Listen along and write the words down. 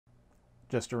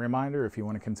Just a reminder, if you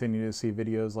want to continue to see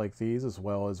videos like these as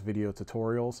well as video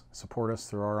tutorials, support us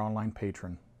through our online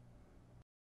patron.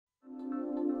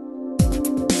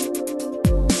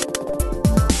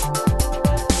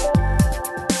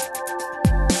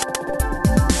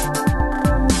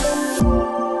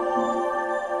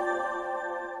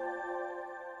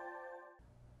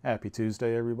 Happy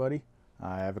Tuesday, everybody.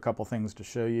 I have a couple things to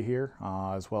show you here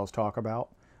as well as talk about.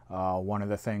 One of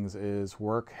the things is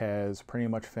work has pretty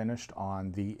much finished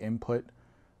on the input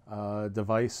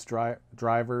device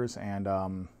drivers and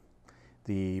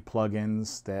the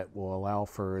plugins that will allow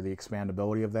for the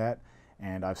expandability of that.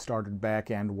 And I've started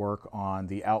back-end work on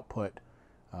the output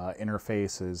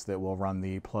interfaces that will run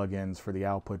the plugins for the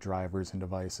output drivers and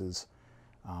devices.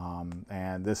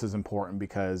 And this is important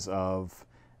because of,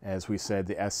 as we said,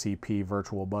 the SCP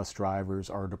virtual bus drivers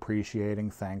are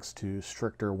depreciating thanks to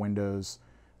stricter Windows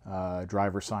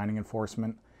driver signing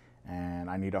enforcement,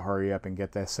 and I need to hurry up and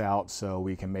get this out so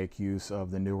we can make use of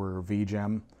the newer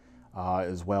VGem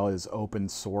as well as open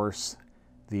source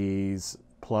these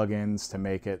plugins to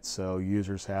make it so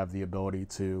users have the ability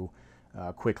to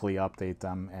quickly update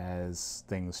them as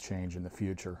things change in the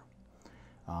future.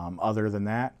 Other than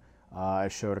that, I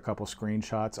showed a couple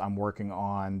screenshots. I'm working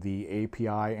on the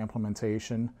API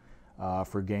implementation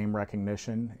for game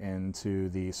recognition into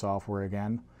the software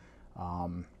again.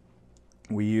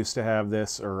 We used to have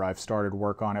this, or I've started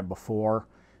work on it before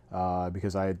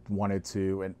because I wanted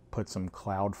to put some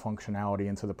cloud functionality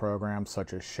into the program,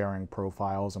 such as sharing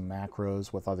profiles and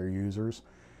macros with other users.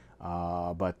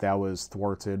 But that was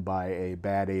thwarted by a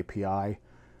bad API.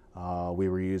 We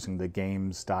were using the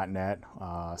games.net,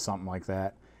 something like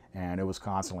that, and it was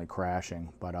constantly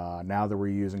crashing. But now that we're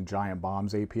using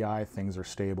GiantBomb's API, things are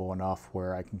stable enough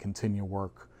where I can continue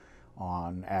work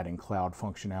on adding cloud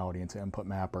functionality into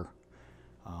InputMapper.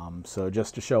 So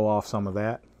just to show off some of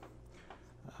that,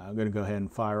 I'm going to go ahead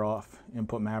and fire off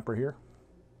InputMapper here.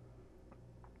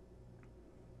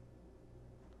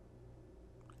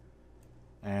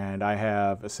 And I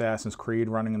have Assassin's Creed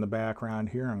running in the background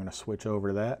here. I'm going to switch over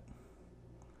to that.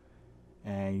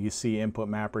 And you see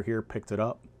InputMapper here picked it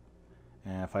up.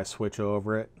 And if I switch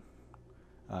over it,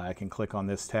 I can click on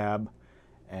this tab.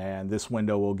 And this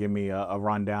window will give me a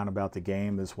rundown about the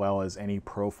game as well as any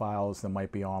profiles that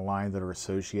might be online that are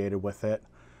associated with it,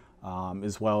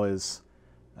 as well as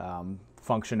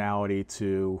functionality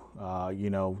to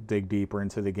dig deeper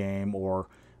into the game or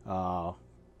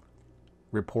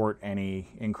report any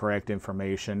incorrect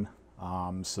information.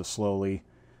 So slowly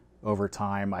over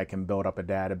time I can build up a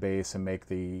database and make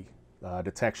the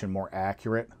detection more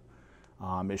accurate.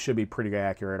 It should be pretty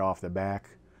accurate off the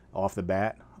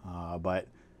bat, but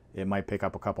it might pick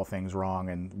up a couple things wrong,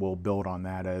 and we'll build on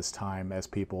that as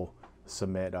people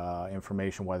submit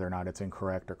information, whether or not it's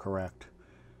incorrect or correct.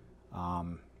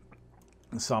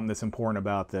 Something that's important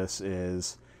about this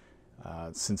is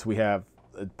since we have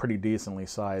a pretty decently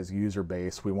sized user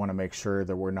base, we want to make sure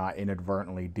that we're not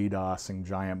inadvertently DDoSing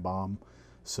GiantBomb.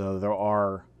 So there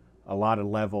are a lot of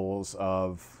levels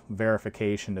of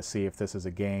verification to see if this is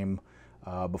a game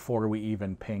before we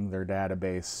even ping their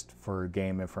database for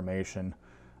game information.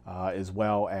 As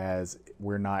well as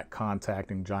we're not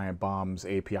contacting GiantBomb's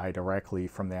API directly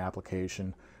from the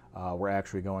application. We're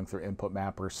actually going through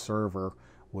InputMapper's server,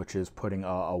 which is putting a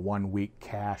 1-week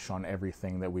cache on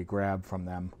everything that we grab from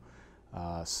them.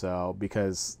 So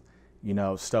because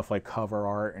stuff like cover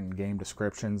art and game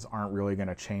descriptions aren't really going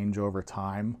to change over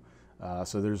time,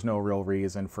 so there's no real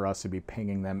reason for us to be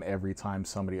pinging them every time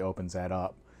somebody opens that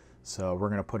up. So we're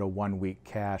going to put a 1-week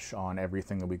cache on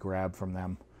everything that we grab from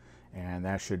them. And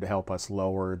that should help us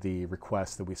lower the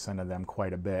requests that we send to them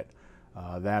quite a bit.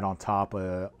 That on top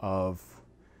of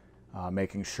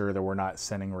making sure that we're not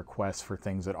sending requests for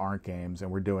things that aren't games,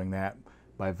 and we're doing that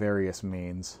by various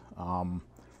means.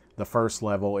 The first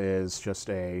level is just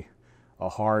a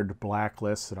hard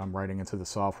blacklist that I'm writing into the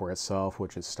software itself,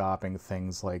 which is stopping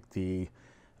things like the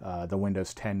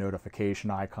Windows 10 notification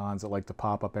icons that like to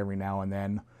pop up every now and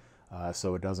then,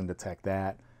 so it doesn't detect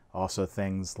that. Also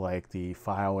things like the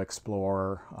File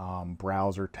Explorer,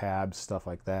 browser tabs, stuff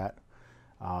like that.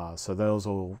 So those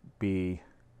will be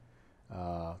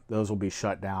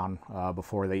shut down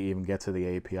before they even get to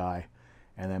the API.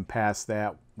 And then past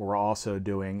that, we're also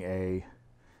doing a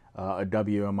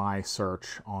WMI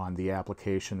search on the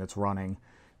application that's running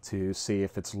to see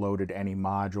if it's loaded any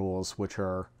modules which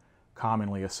are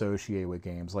commonly associated with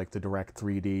games, like the Direct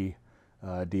 3D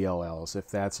DLLs. If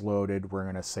that's loaded, we're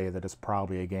going to say that it's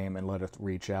probably a game and let it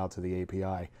reach out to the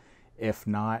API. If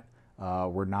not,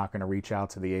 we're not going to reach out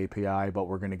to the API, but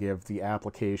we're going to give the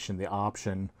application the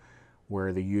option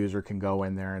where the user can go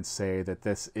in there and say that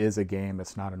this is a game,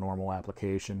 it's not a normal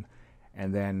application,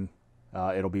 and then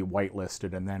it'll be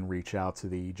whitelisted and then reach out to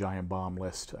the GiantBomb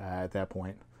list at that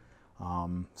point.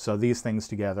 So these things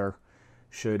together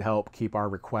should help keep our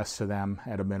requests to them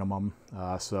at a minimum.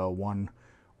 So one,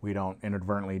 we don't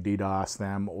inadvertently DDoS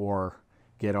them or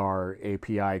get our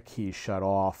API key shut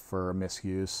off for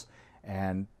misuse,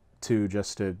 and two,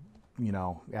 just to, you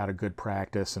know, out of good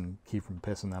practice and keep from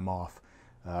pissing them off,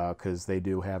 because they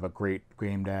do have a great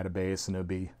game database, and it would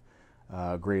be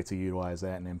great to utilize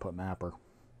that in InputMapper.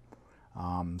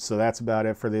 So that's about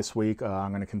it for this week.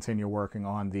 I'm going to continue working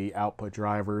on the output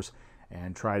drivers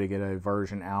and try to get a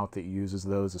version out that uses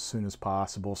those as soon as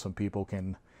possible so people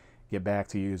can get back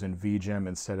to using VGem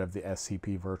instead of the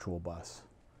SCP virtual bus.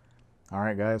 All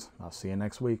right, guys, I'll see you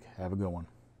next week. Have a good one.